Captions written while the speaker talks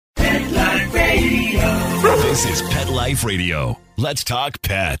This is Pet Life Radio. Let's talk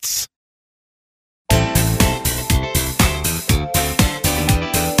pets.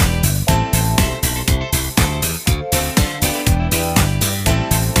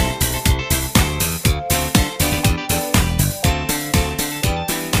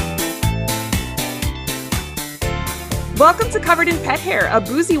 Welcome to Covered in Pet Hair, a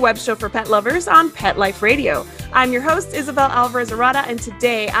boozy web show for pet lovers on Pet Life Radio. I'm your host, Isabel Alvarez-Arada, and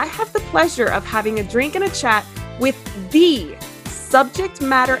today I have the pleasure of having a drink and a chat with the subject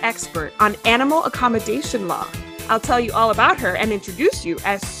matter expert on animal accommodation law. I'll tell you all about her and introduce you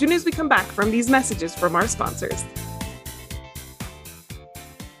as soon as we come back from these messages from our sponsors.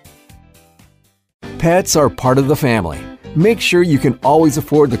 Pets are part of the family. Make sure you can always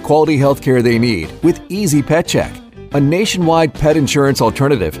afford the quality health care they need with Easy Pet Check, a nationwide pet insurance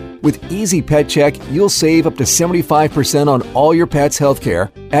alternative. With Easy Pet Check, you'll save up to 75% on all your pet's health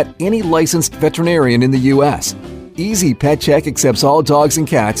care at any licensed veterinarian in the U.S. Easy Pet Check accepts all dogs and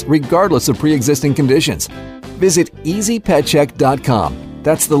cats regardless of pre-existing conditions. Visit EasyPetCheck.com.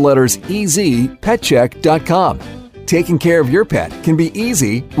 That's the letters EasyPetCheck.com. Taking care of your pet can be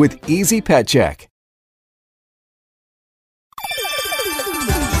easy with Easy Pet Check.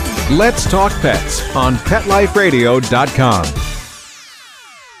 Let's Talk Pets on PetLifeRadio.com.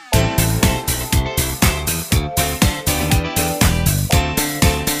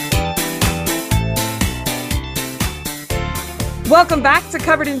 Welcome back to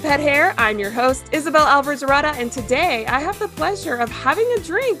Covered in Pet Hair. I'm your host, Isabel Alvarez-Arada, and today I have the pleasure of having a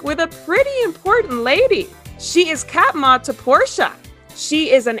drink with a pretty important lady. She is cat ma to Portia.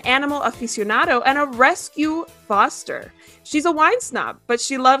 She is an animal aficionado and a rescue foster. She's a wine snob, but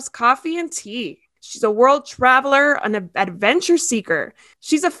she loves coffee and tea. She's a world traveler, an adventure seeker.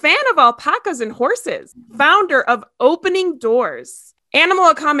 She's a fan of alpacas and horses, founder of Opening Doors, animal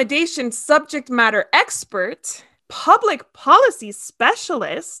accommodation subject matter expert, public policy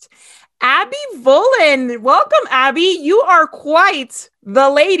specialist, Abby Volin. Welcome, Abby. You are quite the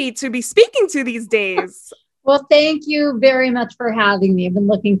lady to be speaking to these days. Well, thank you very much for having me. I've been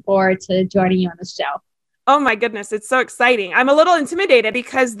looking forward to joining you on the show. Oh my goodness, it's so exciting. I'm a little intimidated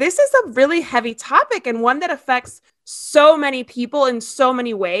because this is a really heavy topic and one that affects so many people in so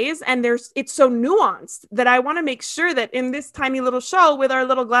many ways. And it's so nuanced that I want to make sure that in this tiny little show with our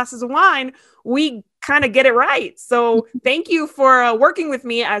little glasses of wine, we kind of get it right. So thank you for working with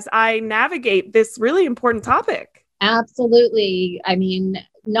me as I navigate this really important topic. Absolutely. I mean,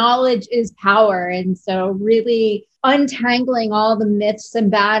 knowledge is power. And so really untangling all the myths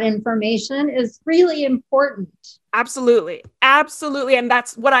and bad information is really important. Absolutely. Absolutely. And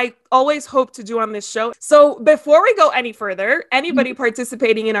that's what I always hope to do on this show. So before we go any further, anybody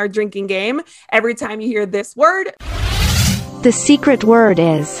participating in our drinking game, every time you hear this word, the secret word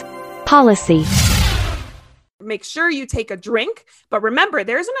is policy. Make sure you take a drink, but remember,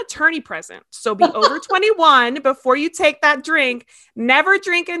 there's an attorney present. So be over 21 before you take that drink. Never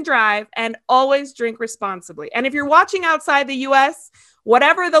drink and drive, and always drink responsibly. And if you're watching outside the US,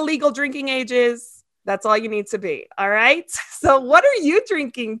 whatever the legal drinking age is, that's all you need to be. All right. So what are you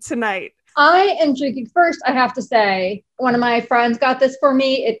drinking tonight? I am drinking. First, I have to say, one of my friends got this for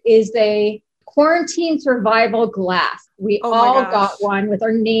me. It is a quarantine survival glass. We all got one with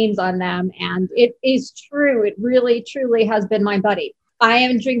our names on them, and it is true. It really, truly has been my buddy. I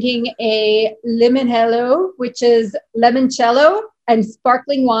am drinking a limoncello, which is limoncello and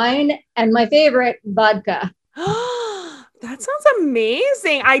sparkling wine, and my favorite, vodka. That sounds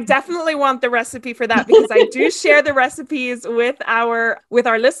amazing. I definitely want the recipe for that because I do share the recipes with our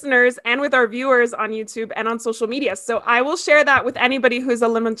listeners and with our viewers on YouTube and on social media. So I will share that with anybody who's a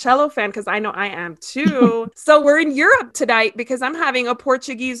limoncello fan because I know I am too. So we're in Europe tonight because I'm having a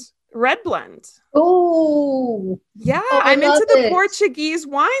Portuguese red blend. Oh, yeah. I'm into the Portuguese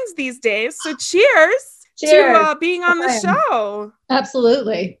wines these days. So cheers. To being on the show.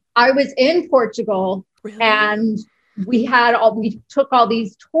 Absolutely. I was in Portugal and we took all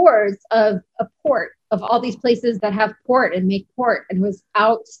these tours of a port, of all these places that have port and make port, and it was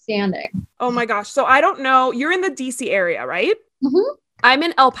outstanding. Oh my gosh. So I don't know, you're in the DC area, right? Mm-hmm. I'm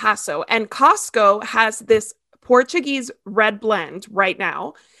in El Paso, and Costco has this Portuguese red blend right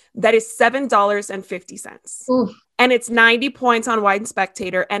now that is $7.50. Oof. And it's 90 points on Wine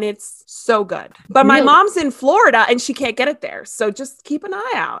Spectator, and it's so good. But my mom's in Florida, and she can't get it there. So just keep an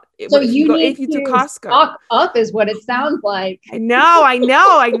eye out. So if you do Costco. Stock up is what it sounds like. I know.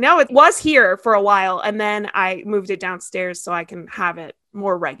 It was here for a while, and then I moved it downstairs so I can have it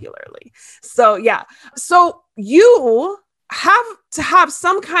more regularly. So yeah. So you have to have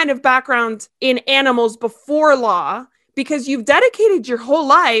some kind of background in animals before law, because you've dedicated your whole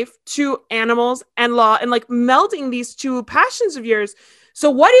life to animals and law and like melding these two passions of yours. So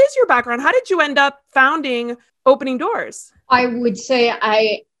what is your background? How did you end up founding Opening Doors? I would say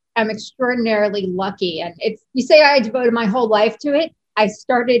I am extraordinarily lucky. And you say I devoted my whole life to it. I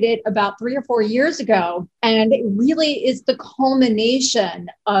started it about 3 or 4 years ago, and it really is the culmination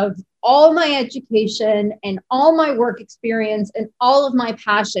of all my education and all my work experience and all of my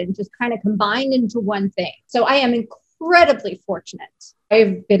passion just kind of combined into one thing. So I am incredibly fortunate.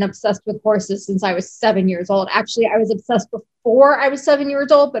 I've been obsessed with horses since I was 7 years old. Actually, I was obsessed before I was 7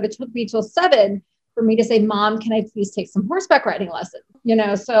 years old, but it took me till 7 for me to say, Mom, can I please take some horseback riding lessons?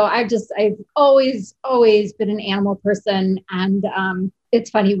 So I've always been an animal person. And it's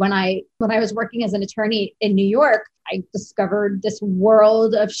funny, when I was working as an attorney in New York, I discovered this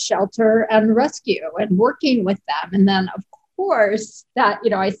world of shelter and rescue and working with them. And then of course that,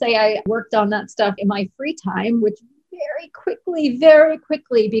 I say I worked on that stuff in my free time, which very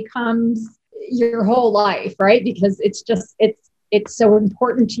quickly becomes your whole life, right? Because it's so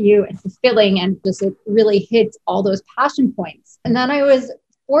important to you and fulfilling, and just it really hits all those passion points. And then I was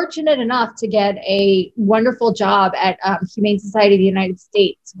fortunate enough to get a wonderful job at Humane Society of the United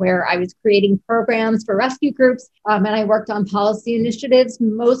States, where I was creating programs for rescue groups. And I worked on policy initiatives,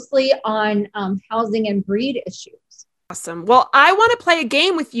 mostly on housing and breed issues. Awesome. Well, I want to play a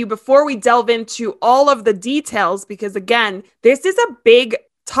game with you before we delve into all of the details, because again, this is a big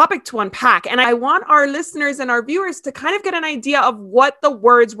topic to unpack. And I want our listeners and our viewers to kind of get an idea of what the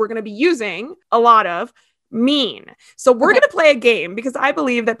words we're going to be using a lot of mean. So we're going to play a game, because I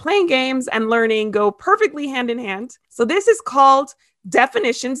believe that playing games and learning go perfectly hand in hand. So this is called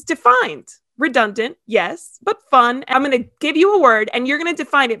Definitions Defined. Redundant, yes, but fun. I'm going to give you a word and you're going to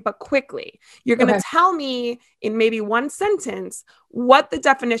define it, but quickly. You're going to tell me in maybe one sentence what the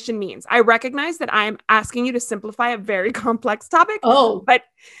definition means. I recognize that I'm asking you to simplify a very complex topic. But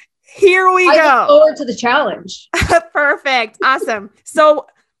here we go. I look forward to the challenge. Perfect. Awesome. So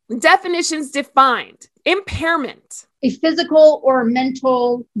definitions defined. Impairment. A physical or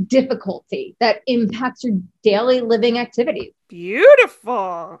mental difficulty that impacts your daily living activities.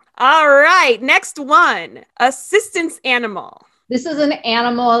 Beautiful. All right. Next one. Assistance animal. This is an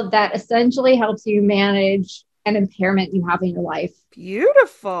animal that essentially helps you manage an impairment you have in your life.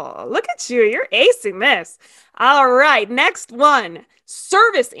 Beautiful. Look at you. You're acing this. All right. Next one.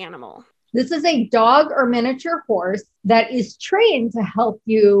 Service animal. This is a dog or miniature horse that is trained to help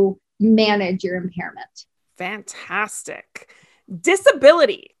you manage your impairment. Fantastic.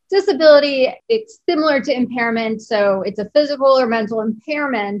 Disability. Disability, it's similar to impairment. So it's a physical or mental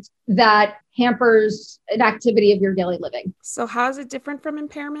impairment that hampers an activity of your daily living. So how is it different from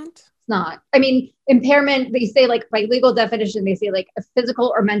impairment? It's not. I mean, impairment, they say like by legal definition, they say like a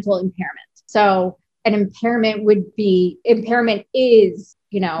physical or mental impairment. So an impairment is,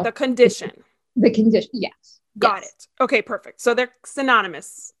 the condition. The condition, yes. Got it. Okay, perfect. So they're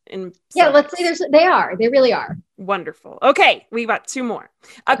synonymous in let's say they really are. Wonderful. Okay, we got 2 more.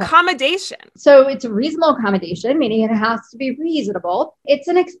 Accommodation. So it's a reasonable accommodation, meaning it has to be reasonable. It's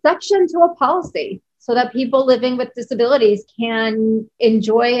an exception to a policy so that people living with disabilities can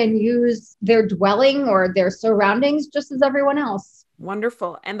enjoy and use their dwelling or their surroundings just as everyone else.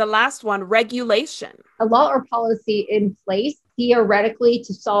 Wonderful. And the last one, regulation. A law or policy in place theoretically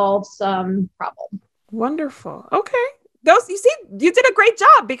to solve some problem. Wonderful. Okay. You did a great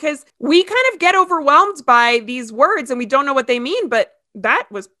job, because we kind of get overwhelmed by these words and we don't know what they mean, but that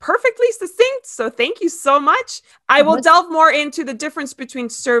was perfectly succinct. So thank you so much. I will delve more into the difference between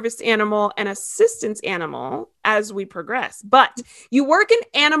service animal and assistance animal as we progress. But you work in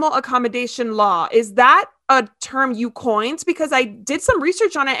animal accommodation law. Is that a term you coined? Because I did some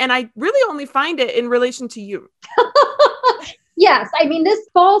research on it and I really only find it in relation to you. Yes. I mean, this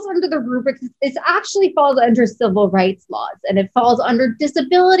falls under the rubric. It actually falls under civil rights laws, and it falls under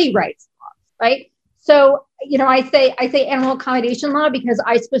disability rights laws, right? So, I say animal accommodation law because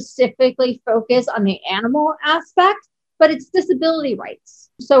I specifically focus on the animal aspect, but it's disability rights.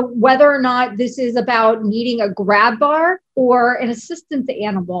 So whether or not this is about needing a grab bar or an assistance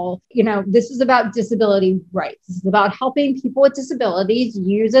animal, this is about disability rights. This is about helping people with disabilities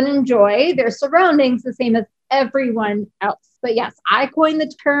use and enjoy their surroundings the same as everyone else. But yes, I coined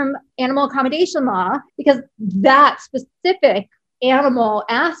the term animal accommodation law because that specific animal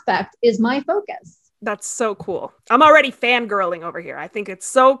aspect is my focus. That's so cool. I'm already fangirling over here. I think it's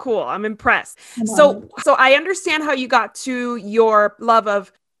so cool. I'm impressed. So I understand how you got to your love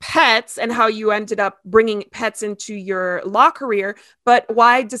of pets and how you ended up bringing pets into your law career, but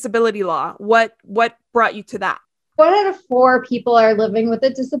why disability law? What brought you to that? 1 out of 4 people are living with a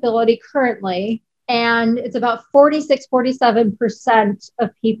disability currently. And it's about 47% of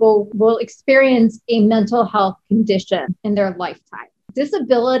people will experience a mental health condition in their lifetime.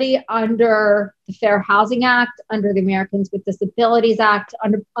 Disability under the Fair Housing Act, under the Americans with Disabilities Act,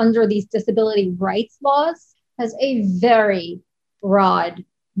 under these disability rights laws, has a very broad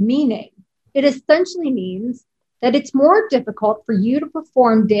meaning. It essentially means that it's more difficult for you to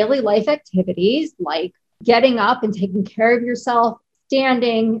perform daily life activities like getting up and taking care of yourself,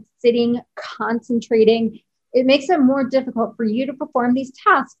 standing, sitting, concentrating. It makes it more difficult for you to perform these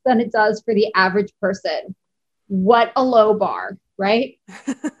tasks than it does for the average person. What a low bar, right?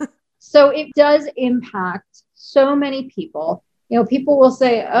 So it does impact so many people. You know, people will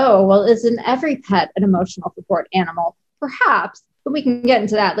say, oh, well, isn't every pet an emotional support animal? Perhaps, but we can get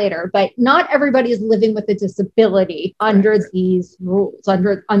into that later. But not everybody is living with a disability under these rules,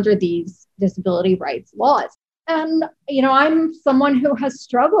 under these disability rights laws. And, you know, I'm someone who has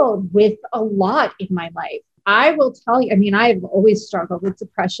struggled with a lot in my life. I will tell you, I mean, I've always struggled with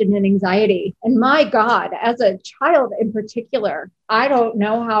depression and anxiety. And my God, as a child in particular, I don't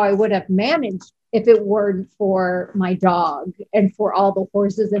know how I would have managed if it weren't for my dog and for all the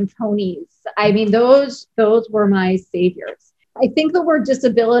horses and ponies. I mean, those were my saviors. I think the word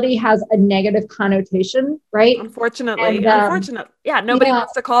disability has a negative connotation, right? Unfortunately. Yeah, nobody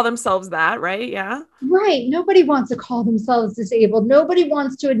wants to call themselves that, right? Yeah. Right. Nobody wants to call themselves disabled. Nobody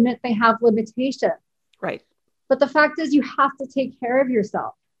wants to admit they have limitations. Right. But the fact is you have to take care of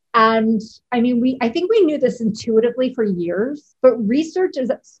yourself. And I mean, I think we knew this intuitively for years, but research is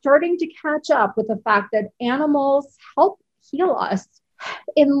starting to catch up with the fact that animals help heal us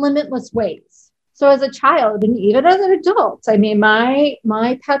in limitless ways. So as a child and even as an adult, I mean, my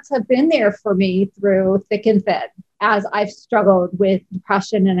pets have been there for me through thick and thin as I've struggled with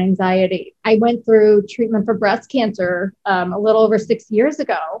depression and anxiety. I went through treatment for breast cancer a little over 6 years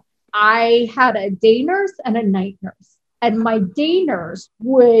ago. I had a day nurse and a night nurse, and my day nurse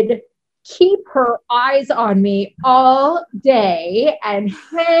would keep her eyes on me all day and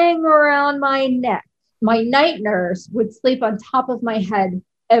hang around my neck. My night nurse would sleep on top of my head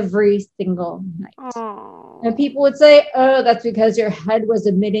every single night. Aww. And people would say, oh, that's because your head was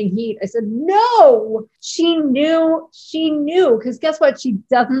emitting heat. I said, no, she knew, because guess what? She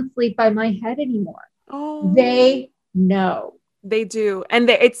doesn't sleep by my head anymore. Oh. They know. They do. And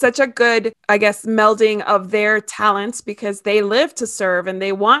it's such a good, I guess, melding of their talents because they live to serve and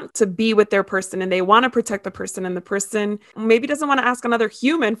they want to be with their person and they want to protect the person, and the person maybe doesn't want to ask another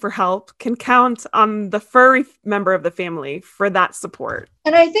human for help, can count on the furry member of the family for that support.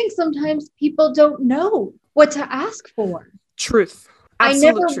 And I think sometimes people don't know what to ask for. Truth.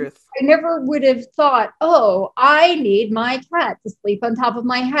 Absolute truth. I never would have thought, oh, I need my cat to sleep on top of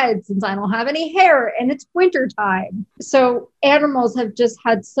my head since I don't have any hair and it's wintertime. So animals have just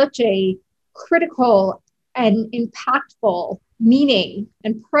had such a critical and impactful meaning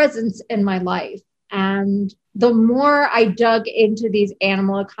and presence in my life. And the more I dug into these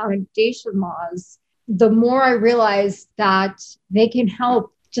animal accommodation laws, the more I realized that they can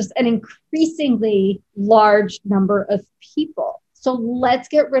help just an increasingly large number of people. So let's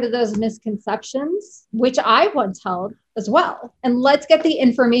get rid of those misconceptions, which I once held as well. And let's get the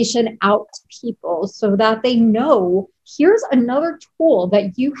information out to people so that they know here's another tool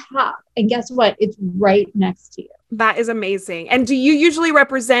that you have. And guess what? It's right next to you. That is amazing. And do you usually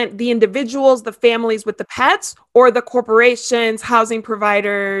represent the individuals, the families with the pets, or the corporations, housing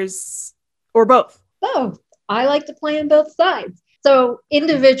providers, or both? Both. I like to play on both sides. So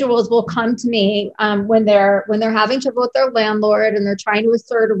individuals will come to me when they're having trouble with their landlord and they're trying to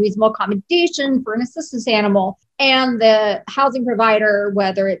assert a reasonable accommodation for an assistance animal. And the housing provider,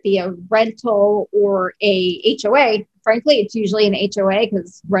 whether it be a rental or a HOA, frankly, it's usually an HOA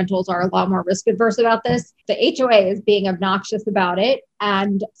because rentals are a lot more risk adverse about this. The HOA is being obnoxious about it.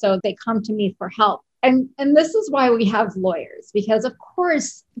 And so they come to me for help. And this is why we have lawyers, because of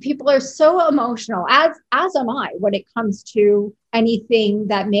course, people are so emotional, as am I, when it comes to anything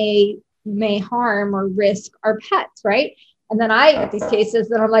that may harm or risk our pets, right? And then I get these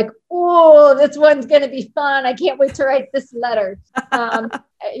cases and I'm like, oh, this one's going to be fun. I can't wait to write this letter. And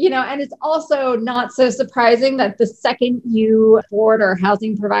it's also not so surprising that the second you board or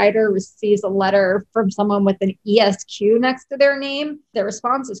housing provider receives a letter from someone with an ESQ next to their name, their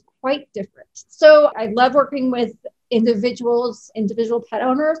response is quite different. So I love working with individual pet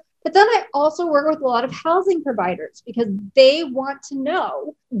owners. But then I also work with a lot of housing providers because they want to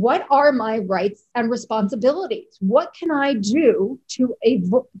know, what are my rights and responsibilities? What can I do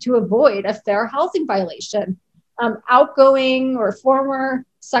to avoid a fair housing violation? Outgoing or former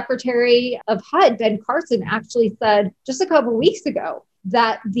Secretary of HUD, Ben Carson, actually said just a couple of weeks ago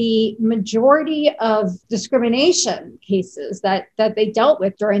that the majority of discrimination cases that they dealt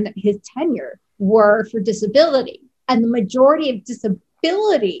with during his tenure were for disability. And the majority of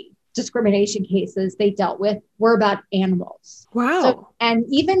disability discrimination cases they dealt with were about animals. Wow. So, and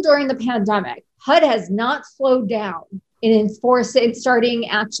even during the pandemic, HUD has not slowed down in starting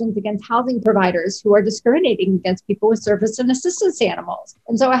actions against housing providers who are discriminating against people with service and assistance animals.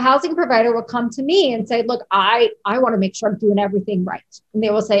 And so a housing provider will come to me and say, look, I want to make sure I'm doing everything right. And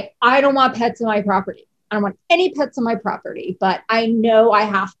they will say, I don't want pets on my property. I don't want any pets on my property, but I know I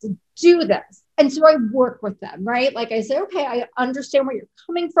have to do this. And so I work with them, right? Like I say, okay, I understand where you're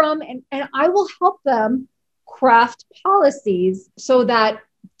coming from, and I will help them craft policies so that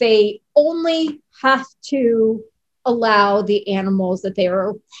they only have to allow the animals that they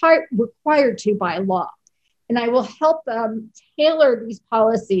are required to by law. And I will help them tailor these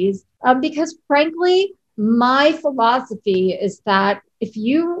policies because frankly, my philosophy is that if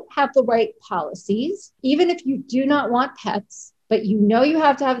you have the right policies, even if you do not want pets, but you know you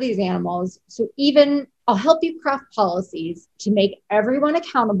have to have these animals, so even I'll help you craft policies to make everyone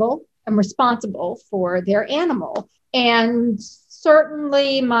accountable and responsible for their animal. And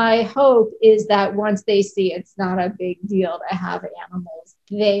certainly my hope is that once they see it's not a big deal to have animals,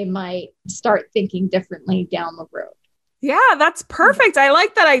 they might start thinking differently down the road. Yeah, that's perfect. I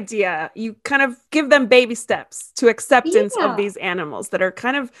like that idea. You kind of give them baby steps to acceptance of these animals that are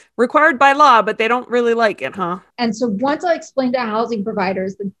kind of required by law, but they don't really like it, huh? And so once I explain to housing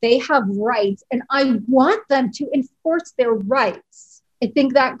providers that they have rights and I want them to enforce their rights, I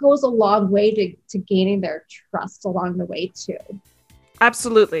think that goes a long way to gaining their trust along the way too.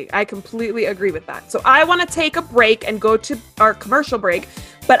 Absolutely. I completely agree with that. So I want to take a break and go to our commercial break,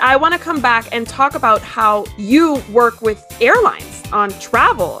 but I want to come back and talk about how you work with airlines on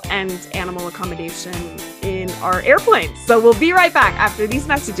travel and animal accommodation in our airplanes. So we'll be right back after these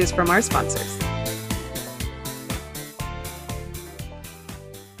messages from our sponsors.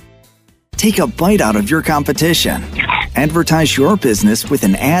 Take a bite out of your competition. Advertise your business with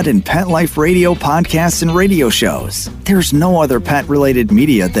an ad in Pet Life Radio podcasts and radio shows. There's no other pet-related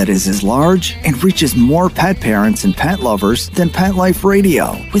media that is as large and reaches more pet parents and pet lovers than Pet Life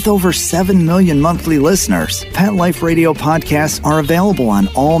Radio. With over 7 million monthly listeners, Pet Life Radio podcasts are available on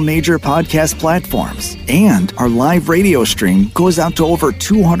all major podcast platforms. And our live radio stream goes out to over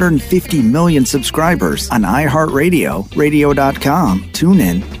 250 million subscribers on iHeartRadio, radio.com,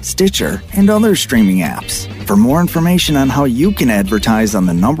 TuneIn, Stitcher, and other streaming apps. For more information on how you can advertise on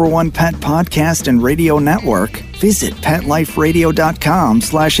the #1 pet podcast and radio network, visit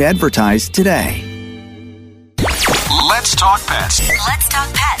PetLifeRadio.com/advertise today. Let's talk pets. Let's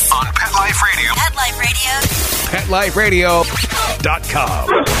talk pets On Pet Life Radio. Pet Life Radio. PetLifeRadio.com.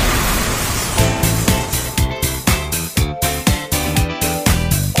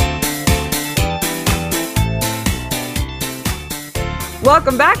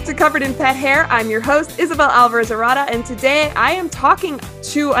 Welcome back to Covered in Pet Hair. I'm your host, Isabel Alvarez-Arata, and today I am talking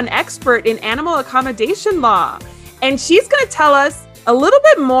to an expert in animal accommodation law. And she's going to tell us a little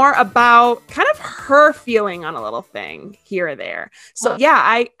bit more about kind of her feeling on a little thing here or there. So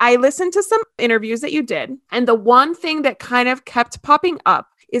yeah, I listened to some interviews that you did. And the one thing that kind of kept popping up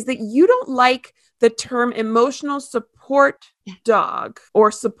is that you don't like the term emotional support dog or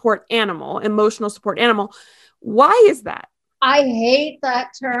support animal, emotional support animal. Why is that? I hate that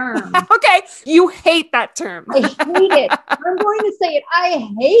term. Okay, you hate that term. I hate it. I'm going to say it. I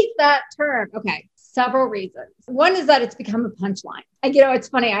hate that term. Okay, several reasons. One is that it's become a punchline. And, it's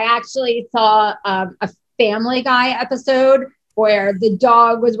funny. I actually saw a Family Guy episode where the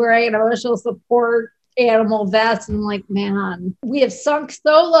dog was wearing an emotional support animal vest. And I'm like, man, we have sunk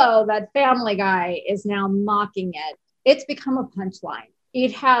so low that Family Guy is now mocking it. It's become a punchline.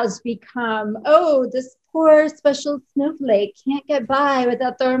 It has become, this poor special snowflake can't get by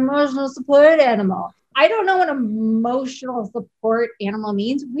without their emotional support animal. I don't know what emotional support animal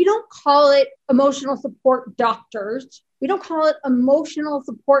means. We don't call it emotional support doctors. We don't call it emotional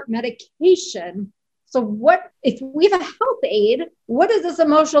support medication. So what if we have a health aid? What is this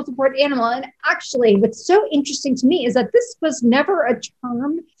emotional support animal? And actually, what's so interesting to me is that this was never a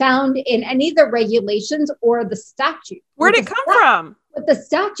term found in any of the regulations or the statute. Where'd it come from? What the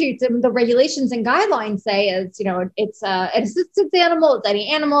statutes and the regulations and guidelines say is, it's an assistance animal. It's any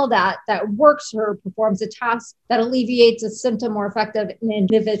animal that works or performs a task that alleviates a symptom or effect of an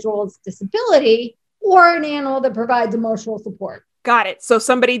individual's disability, or an animal that provides emotional support. Got it. So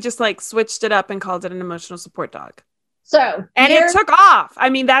somebody just switched it up and called it an emotional support dog. And it took off.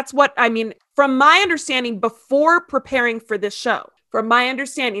 From my understanding, before preparing for this show, from my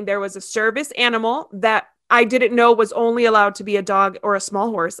understanding, there was a service animal that I didn't know was only allowed to be a dog or a small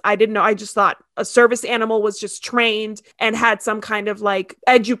horse. I didn't know. I just thought a service animal was just trained and had some kind of like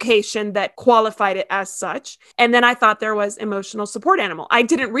education that qualified it as such. And then I thought there was emotional support animal. I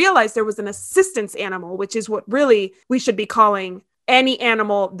didn't realize there was an assistance animal, which is what really we should be calling any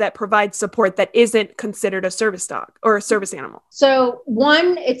animal that provides support that isn't considered a service dog or a service animal. So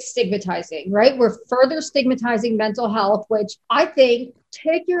one, it's stigmatizing, right? We're further stigmatizing mental health, which I think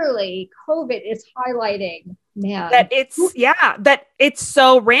particularly COVID is highlighting, man. That it's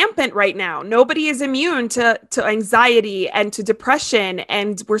so rampant right now. Nobody is immune to anxiety and to depression.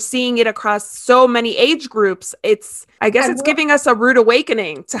 And we're seeing it across so many age groups. It's giving us a rude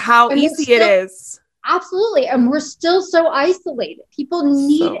awakening to how easy it is. Absolutely. And we're still so isolated. People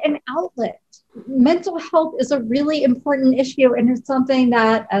need an outlet. Mental health is a really important issue. And it's something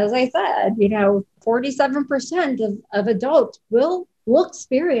that, as I said, 47% of adults will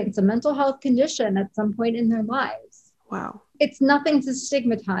experience a mental health condition at some point in their lives. Wow. It's nothing to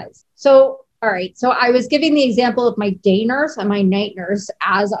stigmatize. So, all right. So I was giving the example of my day nurse and my night nurse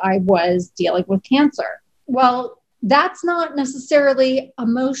as I was dealing with cancer. Well, that's not necessarily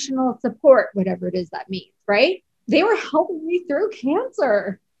emotional support, whatever it is that means, right? They were helping me through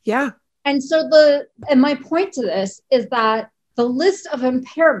cancer. Yeah. And so my point to this is that the list of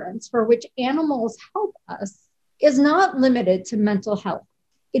impairments for which animals help us is not limited to mental health.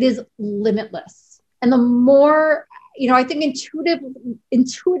 It is limitless. And the more, I think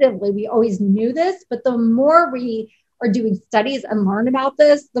intuitively, we always knew this, but the more we are doing studies and learn about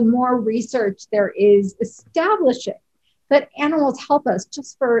this, the more research there is establishing that animals help us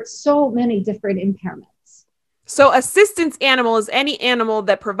just for so many different impairments. So assistance animal is any animal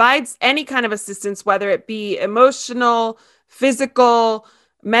that provides any kind of assistance, whether it be emotional, physical,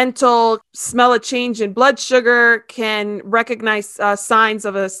 mental, smell a change in blood sugar, can recognize signs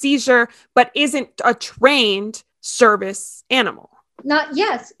of a seizure, but isn't a trained service animal.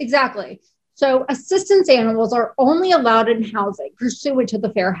 Yes, exactly. So assistance animals are only allowed in housing pursuant to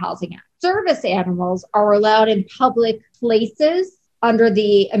the Fair Housing Act. Service animals are allowed in public places under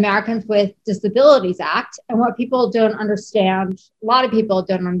the Americans with Disabilities Act. And what people don't understand, a lot of people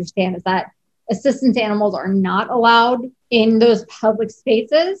don't understand, is that assistance animals are not allowed in those public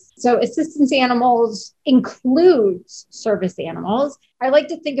spaces. So assistance animals includes service animals. I like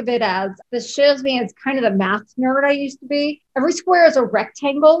to think of it as, this shows me as kind of the math nerd I used to be. Every square is a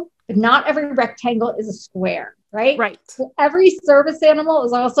rectangle, but not every rectangle is a square, right? Right. So every service animal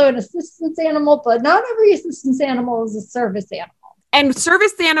is also an assistance animal, but not every assistance animal is a service animal. And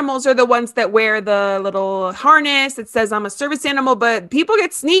service animals are the ones that wear the little harness that says I'm a service animal, but people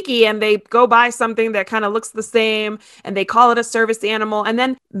get sneaky and they go buy something that kind of looks the same and they call it a service animal. And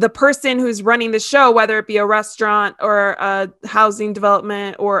then the person who's running the show, whether it be a restaurant or a housing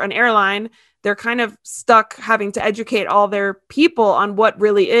development or an airline, they're kind of stuck having to educate all their people on what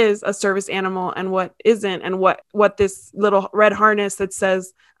really is a service animal and what isn't, and what this little red harness that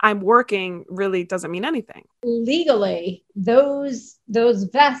says I'm working really doesn't mean anything. Legally, those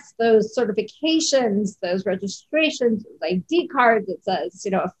vests, those certifications, those registrations, those ID cards that says,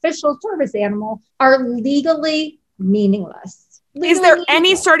 official service animal, are legally meaningless. Is there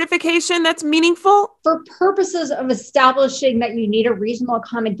any certification that's meaningful? For purposes of establishing that you need a reasonable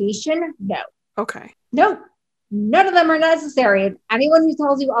accommodation, no. Okay. No, none of them are necessary. And anyone who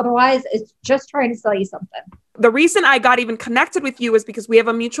tells you otherwise is just trying to sell you something. The reason I got even connected with you is because we have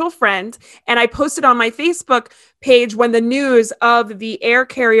a mutual friend, and I posted on my Facebook page when the news of the Air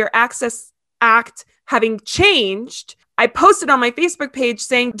Carrier Access Act having changed. I posted on my Facebook page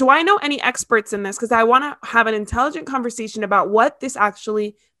saying, do I know any experts in this? Because I want to have an intelligent conversation about what this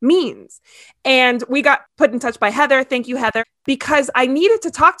actually means. And we got put in touch by Heather. Thank you, Heather, because I needed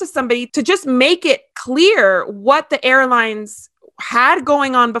to talk to somebody to just make it clear what the airlines had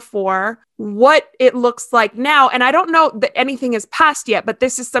going on before, what it looks like now. And I don't know that anything is passed yet, but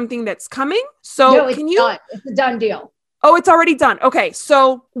this is something that's coming. So no, it's done. It's a done deal. Oh, it's already done. Okay.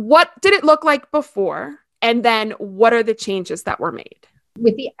 So what did it look like before? And then what are the changes that were made?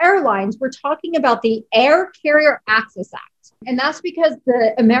 With the airlines, we're talking about the Air Carrier Access Act. And that's because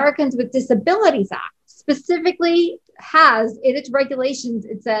the Americans with Disabilities Act specifically has in its regulations,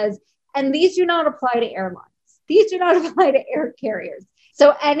 it says, and these do not apply to airlines. These do not apply to air carriers.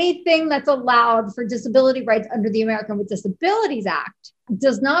 So anything that's allowed for disability rights under the American with Disabilities Act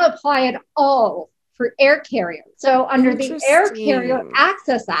does not apply at all for air carriers. So under the Air Carrier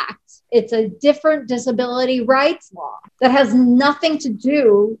Access Act, it's a different disability rights law that has nothing to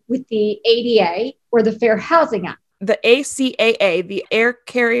do with the ADA or the Fair Housing Act. the ACAA, the Air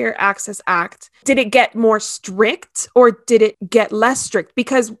Carrier Access Act, did it get more strict or did it get less strict?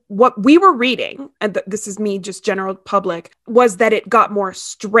 Because what we were reading, and this is me, just general public, was that it got more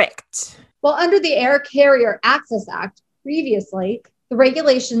strict. Well, under the Air Carrier Access Act, previously, the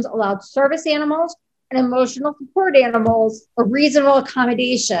regulations allowed service animals and emotional support animals a reasonable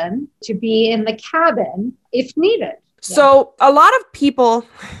accommodation to be in the cabin if needed. So a lot of people,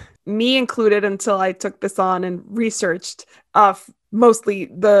 me included, until I took this on and researched mostly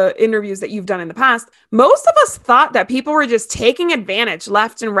the interviews that you've done in the past, most of us thought that people were just taking advantage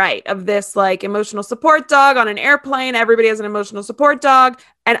left and right of this like emotional support dog on an airplane. Everybody has an emotional support dog.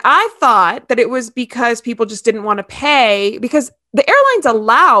 And I thought that it was because people just didn't want to pay, because the airlines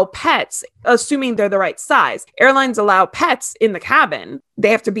allow pets, assuming they're the right size. Airlines allow pets in the cabin.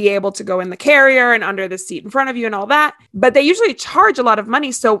 They have to be able to go in the carrier and under the seat in front of you and all that. But they usually charge a lot of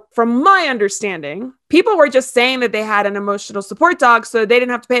money. So from my understanding, people were just saying that they had an emotional support dog, so they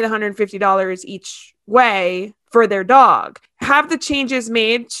didn't have to pay the $150 each way for their dog. Have the changes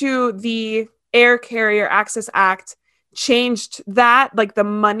made to the Air Carrier Access Act changed that, like the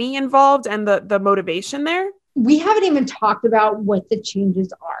money involved and the motivation there? We haven't even talked about what the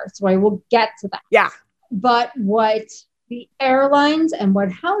changes are, so I will get to that. Yeah. But what the airlines and what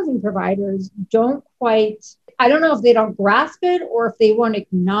housing providers don't quite, I don't know if they don't grasp it or if they won't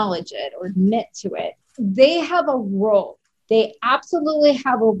acknowledge it or admit to it. They have a role. They absolutely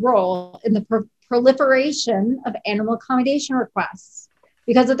have a role in the proliferation of animal accommodation requests.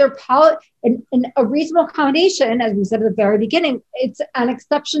 Because of their in a reasonable accommodation, as we said at the very beginning, it's an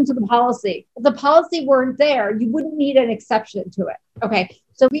exception to the policy. If the policy weren't there, you wouldn't need an exception to it. Okay,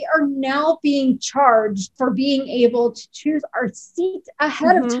 so we are now being charged for being able to choose our seat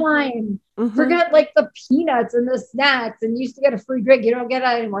ahead of time. Forget like the peanuts and the snacks, and you used to get a free drink. You don't get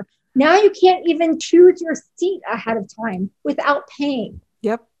that anymore. Now you can't even choose your seat ahead of time without paying.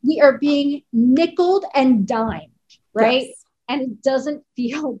 Yep. We are being nickeled and dimed, right? Yes. And it doesn't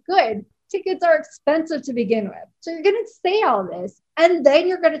feel good. Tickets are expensive to begin with. So you're going to say all this, and then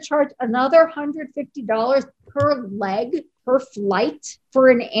you're going to charge another $150 per leg, per flight for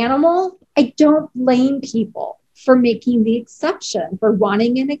an animal. I don't blame people for making the exception, for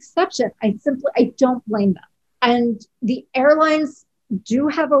wanting an exception. I don't blame them. And the airlines do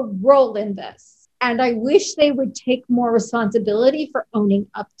have a role in this. And I wish they would take more responsibility for owning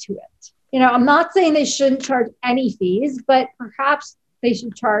up to it. You know, I'm not saying they shouldn't charge any fees, but perhaps they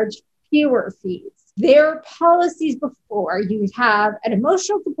should charge fewer fees. Their policies before, you have an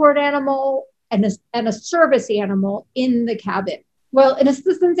emotional support animal and a service animal in the cabin. Well, an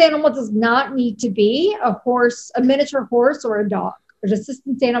assistance animal does not need to be a horse, a miniature horse or a dog. There's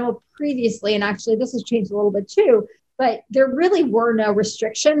assistance animal previously, and actually this has changed a little bit too, but there really were no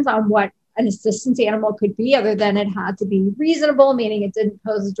restrictions on what an assistance animal could be, other than it had to be reasonable, meaning it didn't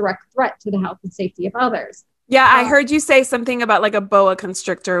pose a direct threat to the health and safety of others. Yeah, I heard you say something about like a boa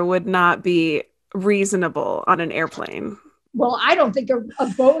constrictor would not be reasonable on an airplane. Well, I don't think a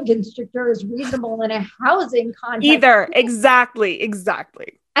boa constrictor is reasonable in a housing context. Either. Exactly.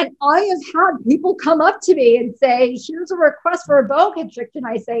 And I have had people come up to me and say, here's a request for a boa constrictor. And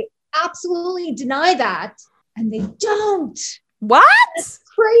I say, absolutely deny that. And they don't. What? That's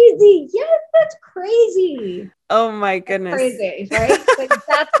crazy. Yes, that's crazy. Oh my goodness. That's crazy, right? Like,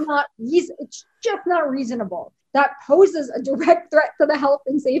 that's not reason. It's just not reasonable. That poses a direct threat to the health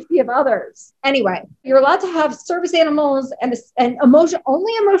and safety of others. Anyway, you're allowed to have service animals and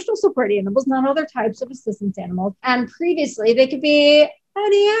only emotional support animals, not other types of assistance animals. And previously, they could be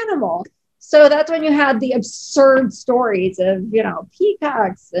any animal. So that's when you had the absurd stories of,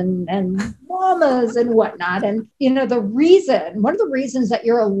 peacocks and llamas and whatnot. And, one of the reasons that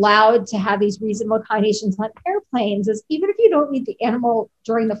you're allowed to have these reasonable accommodations on airplanes is even if you don't need the animal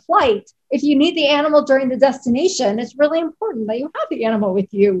during the flight, if you need the animal during the destination, it's really important that you have the animal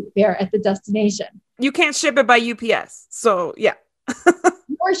with you there at the destination. You can't ship it by UPS. So, yeah.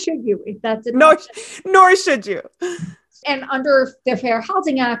 Nor should you, if that's an nor should you. And under the Fair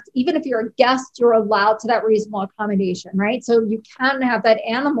Housing Act, even if you're a guest, you're allowed to that reasonable accommodation, right? So you can have that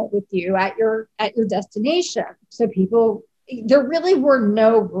animal with you at your destination. So there really were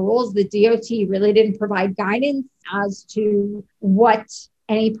no rules. The DOT really didn't provide guidance as to what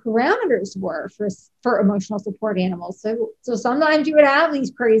any parameters were for emotional support animals. So sometimes you would have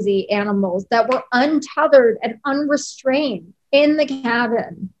these crazy animals that were untethered and unrestrained in the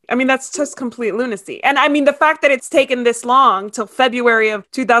cabin. I mean, that's just complete lunacy. And I mean, the fact that it's taken this long till February of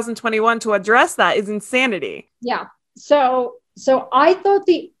 2021 to address that is insanity. Yeah. So I thought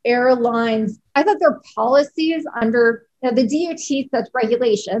their policies under the DOT sets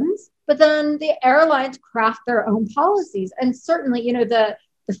regulations, But then the airlines craft their own policies. And certainly, the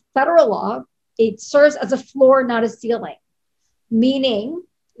federal law, it serves as a floor, not a ceiling, meaning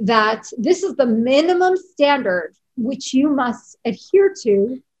that this is the minimum standard which you must adhere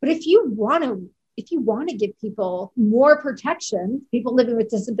to. But if you want to give people more protection, people living with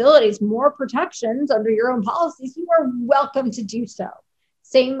disabilities, more protections under your own policies, you are welcome to do so.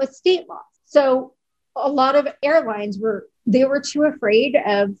 Same with state law. So a lot of airlines were too afraid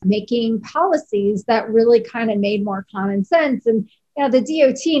of making policies that really kind of made more common sense. And the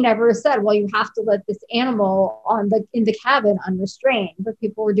DOT never said, well, you have to let this animal in the cabin unrestrained, but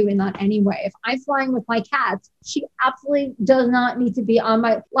people were doing that anyway. If I'm flying with my cat, she absolutely does not need to be on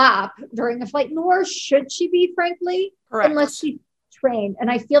my lap during a flight, nor should she be, frankly, Correct. Unless she's trained. And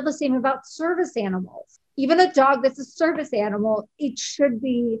I feel the same about service animals. Even a dog that's a service animal, it should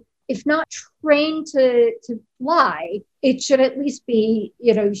be, if not trained to fly, it should at least be,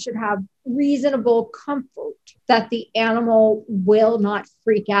 you should have reasonable comfort that the animal will not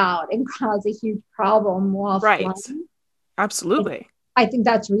freak out and cause a huge problem while flying. Absolutely. I think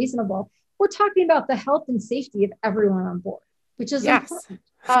that's reasonable. We're talking about the health and safety of everyone on board, which is important.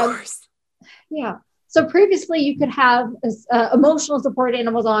 Of course. Yeah. So previously you could have emotional support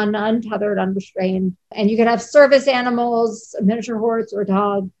animals on untethered, unrestrained, and you could have service animals, a miniature horse or a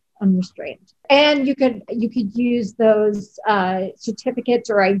dog, unrestrained. And you could use those certificates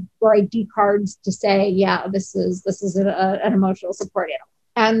or ID cards to say, yeah, this is an emotional support animal.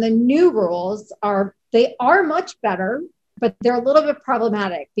 And the new rules are much better, but they're a little bit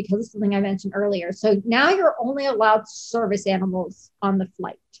problematic because of something I mentioned earlier. So now you're only allowed service animals on the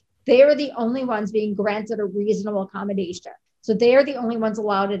flight. They are the only ones being granted a reasonable accommodation. So they are the only ones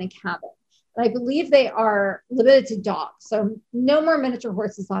allowed in a cabin. And I believe they are limited to dogs. So no more miniature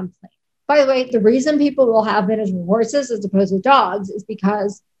horses on plane. By the way, the reason people will have miniature horses as opposed to dogs is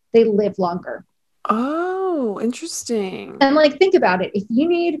because they live longer. Oh, interesting. And think about it. If you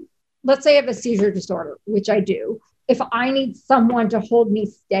need, let's say I have a seizure disorder, which I do. If I need someone to hold me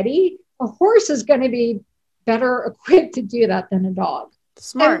steady, a horse is going to be better equipped to do that than a dog.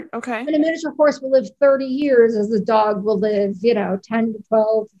 Smart. Okay. And a miniature horse will live 30 years as a dog will live, 10 to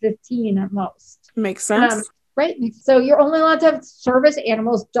 12, 15 at most. Makes sense. Right. So you're only allowed to have service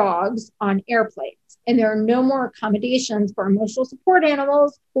animals, dogs on airplanes. And there are no more accommodations for emotional support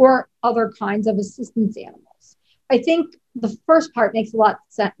animals or other kinds of assistance animals. I think the first part makes a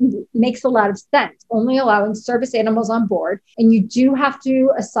lot of sense, only allowing service animals on board. And you do have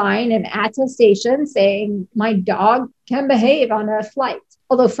to assign an attestation saying my dog can behave on a flight.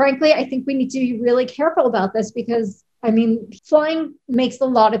 Although, frankly, I think we need to be really careful about this because, flying makes a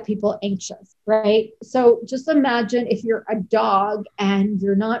lot of people anxious, right? So just imagine if you're a dog and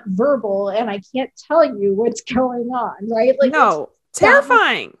you're not verbal and I can't tell you what's going on, right? No,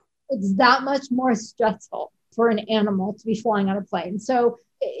 terrifying. It's that much more stressful for an animal to be flying on a plane. So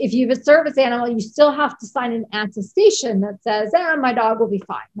if you have a service animal, you still have to sign an attestation that says, my dog will be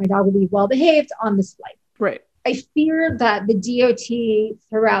fine. My dog will be well behaved on this flight. Right. I fear that the DOT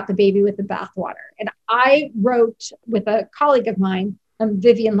threw out the baby with the bathwater. And I wrote with a colleague of mine,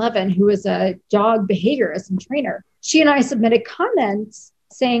 Vivian Levin, who is a dog behaviorist and trainer. She and I submitted comments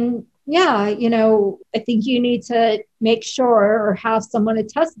saying, I think you need to make sure or have someone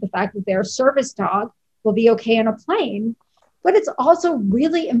attest to the fact that their service dog will be okay on a plane. But it's also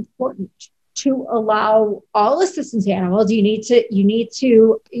really important to allow all assistance animals. You need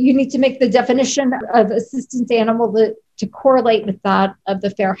to make the definition of assistance animal to correlate with that of the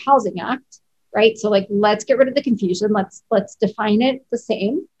Fair Housing Act, right? So let's get rid of the confusion. Let's define it the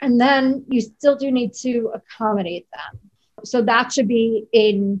same. And then you still do need to accommodate them. So that should be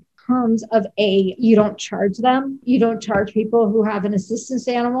in terms of you don't charge them. You don't charge people who have an assistance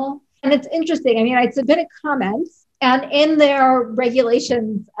animal. And it's interesting. I submitted comments. And in their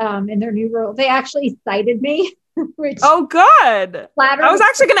regulations, in their new rule, they actually cited me. Oh, good. I was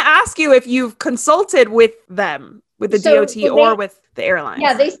actually going to ask you if you've consulted with them, with the DOT or with the airlines.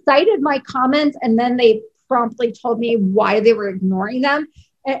 Yeah, they cited my comments and then they promptly told me why they were ignoring them.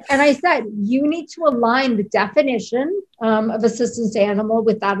 And I said, you need to align the definition of assistance animal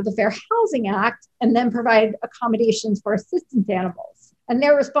with that of the Fair Housing Act and then provide accommodations for assistance animals. And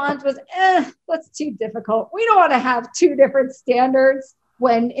their response was, that's too difficult. We don't want to have two different standards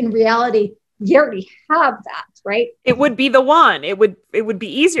when in reality, you already have that, right? It would be the one. It would be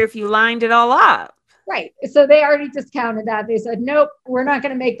easier if you lined it all up. Right. So they already discounted that. They said, nope, we're not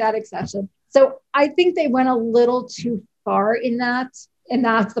going to make that exception. So I think they went a little too far in that. And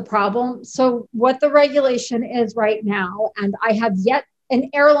that's the problem. So what the regulation is right now, and I have yet, And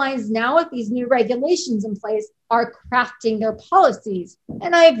airlines now with these new regulations in place are crafting their policies.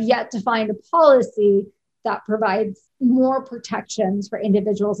 And I have yet to find a policy that provides more protections for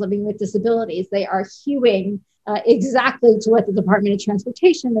individuals living with disabilities. They are hewing exactly to what the Department of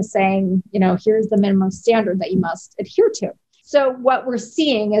Transportation is saying, here's the minimum standard that you must adhere to. So what we're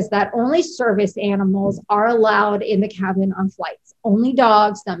seeing is that only service animals are allowed in the cabin on flights, only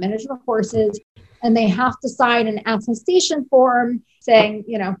dogs, not miniature horses. And they have to sign an attestation form saying,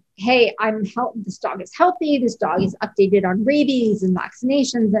 hey, this dog is healthy. This dog is updated on rabies and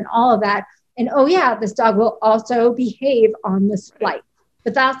vaccinations and all of that. And oh yeah, this dog will also behave on this flight.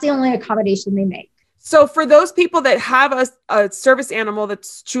 But that's the only accommodation they make. So for those people that have a service animal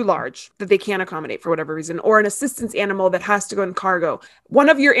that's too large, that they can't accommodate for whatever reason, or an assistance animal that has to go in cargo, one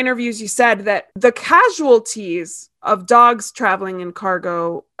of your interviews, you said that the casualties of dogs traveling in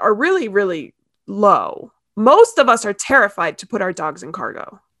cargo are really, really low. Most of us are terrified to put our dogs in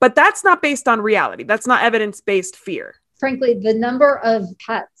cargo, but that's not based on reality. That's not evidence-based fear. Frankly, the number of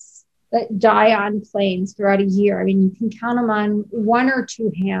pets that die on planes throughout a year, you can count them on one or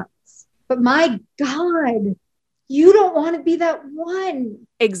two hands. But my God, you don't want to be that one.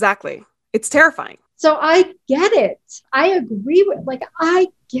 Exactly. It's terrifying. So I get it. I agree I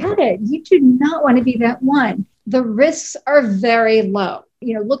get it. You do not want to be that one. The risks are very low.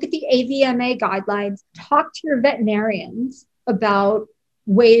 Look at the AVMA guidelines, talk to your veterinarians about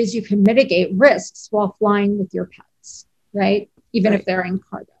ways you can mitigate risks while flying with your pets, right? Even if they're in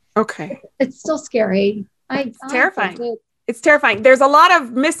cargo. Okay. It's still scary. It's terrifying. It's terrifying. There's a lot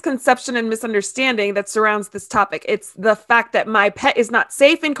of misconception and misunderstanding that surrounds this topic. It's the fact that my pet is not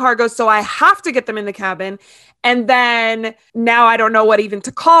safe in cargo, so I have to get them in the cabin. And then now I don't know what even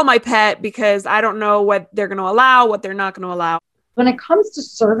to call my pet because I don't know what they're going to allow, what they're not going to allow. When it comes to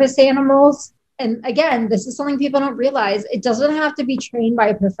service animals, and again, this is something people don't realize, it doesn't have to be trained by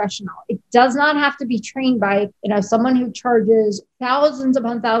a professional. It does not have to be trained by, someone who charges thousands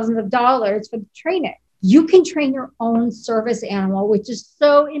upon thousands of dollars for the training. You can train your own service animal, which is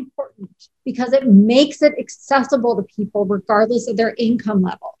so important because it makes it accessible to people regardless of their income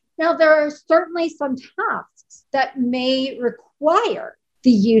level. Now, there are certainly some tasks that may require the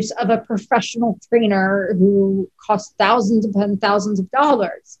use of a professional trainer who costs thousands upon thousands of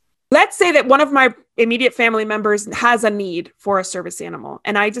dollars. Let's say that one of my immediate family members has a need for a service animal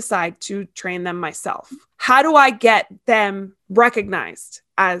and I decide to train them myself. How do I get them recognized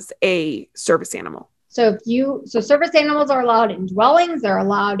as a service animal? So service animals are allowed in dwellings, they're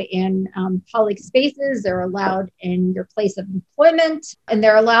allowed in public spaces, they're allowed in your place of employment, and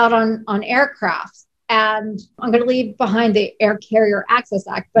they're allowed on aircraft. And I'm going to leave behind the Air Carrier Access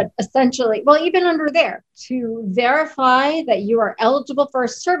Act, but essentially, even under there, to verify that you are eligible for a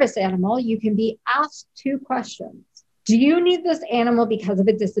service animal, you can be asked two questions. Do you need this animal because of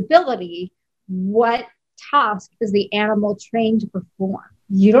a disability? What task is the animal trained to perform?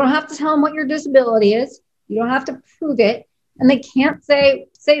 You don't have to tell them what your disability is. You don't have to prove it. And they can't say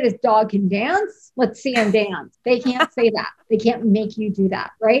this dog can dance. Let's see him dance. They can't say that. They can't make you do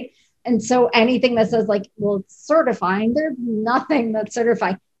that, right? And so anything that says it's certifying, there's nothing that's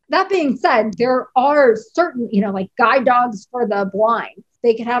certifying. That being said, there are certain, guide dogs for the blind.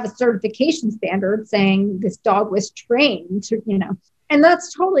 They could have a certification standard saying this dog was trained to, and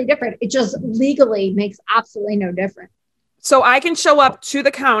that's totally different. It just legally makes absolutely no difference. So I can show up to the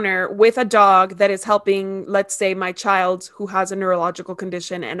counter with a dog that is helping, let's say, my child who has a neurological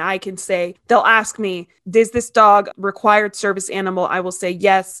condition. And I can say, they'll ask me, does this dog required service animal? I will say,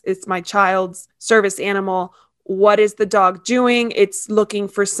 yes, it's my child's service animal. What is the dog doing? It's looking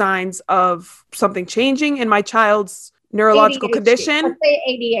for signs of something changing in my child's neurological ADHD. condition. Let's say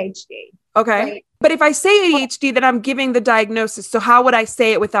ADHD. Okay. Right. But if I say ADHD, then I'm giving the diagnosis. So how would I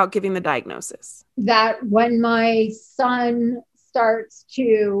say it without giving the diagnosis? That when my son starts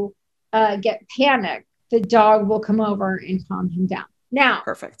to get panicked, the dog will come over and calm him down. Now,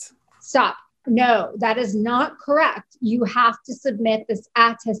 perfect. Stop. No, that is not correct. You have to submit this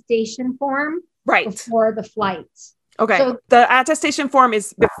attestation form before the flight. Okay. So the attestation form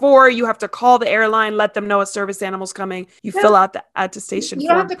is before you have to call the airline, let them know a service animal's coming. You fill out the attestation form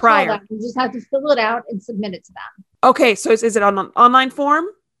prior. You don't have to call them. You just have to fill it out and submit it to them. Okay. So is it on an online form?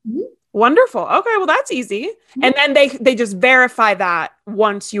 Mm-hmm. Wonderful. Okay. Well, that's easy. Mm-hmm. And then they just verify that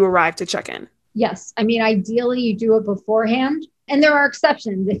once you arrive to check in. Yes. Ideally you do it beforehand. And there are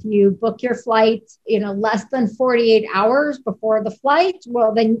exceptions. If you book your flight, less than 48 hours before the flight,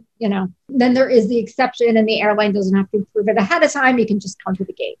 well, then there is the exception and the airline doesn't have to approve it ahead of time. You can just come to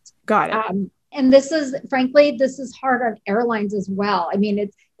the gate. Got it. And this is hard on airlines as well. I mean,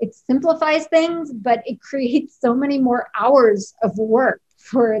 it simplifies things, but it creates so many more hours of work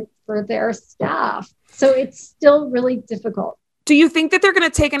for their staff. So it's still really difficult. Do you think that they're going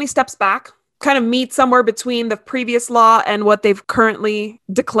to take any steps back? Kind of meet somewhere between the previous law and what they've currently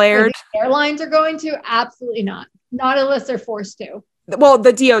declared? The airlines are going to? Absolutely not. Not unless they're forced to. Well,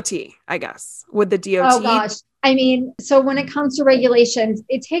 the DOT, I guess. With the DOT. Oh, gosh. I mean, so when it comes to regulations,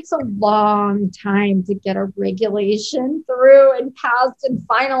 it takes a long time to get a regulation through and passed and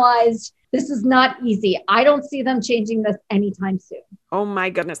finalized. This is not easy. I don't see them changing this anytime soon. Oh, my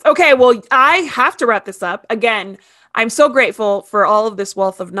goodness. Okay, well, I have to wrap this up. Again, I'm so grateful for all of this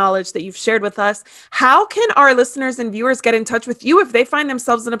wealth of knowledge that you've shared with us. How can our listeners and viewers get in touch with you if they find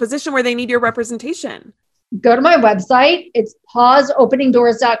themselves in a position where they need your representation? Go to my website. It's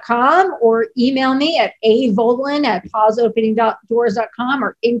pauseopeningdoors.com, or email me at avolin@pauseopeningdoors.com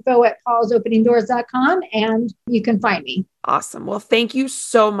or info@pauseopeningdoors.com, and you can find me. Awesome. Well, thank you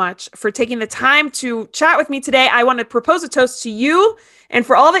so much for taking the time to chat with me today. I want to propose a toast to you and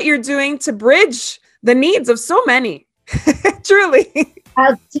for all that you're doing to bridge the needs of so many. Truly.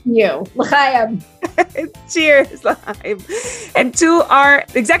 As to you. L'chaim. Cheers, L'chaim. And to our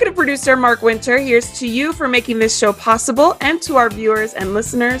executive producer, Mark Winter, here's to you for making this show possible, and to our viewers and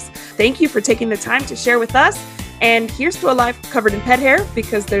listeners, thank you for taking the time to share with us. And here's to a life covered in pet hair,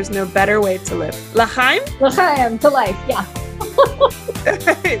 because there's no better way to live. L'chaim? L'chaim, to life, yeah.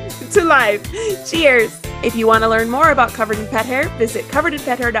 To life. Cheers. If you want to learn more about Covered in Pet Hair, visit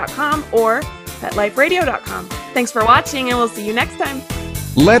coveredinpethair.com or PetLifeRadio.com. Thanks for watching, and we'll see you next time.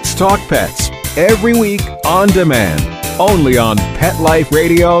 Let's Talk Pets, every week on demand, only on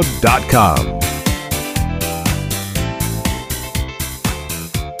PetLifeRadio.com.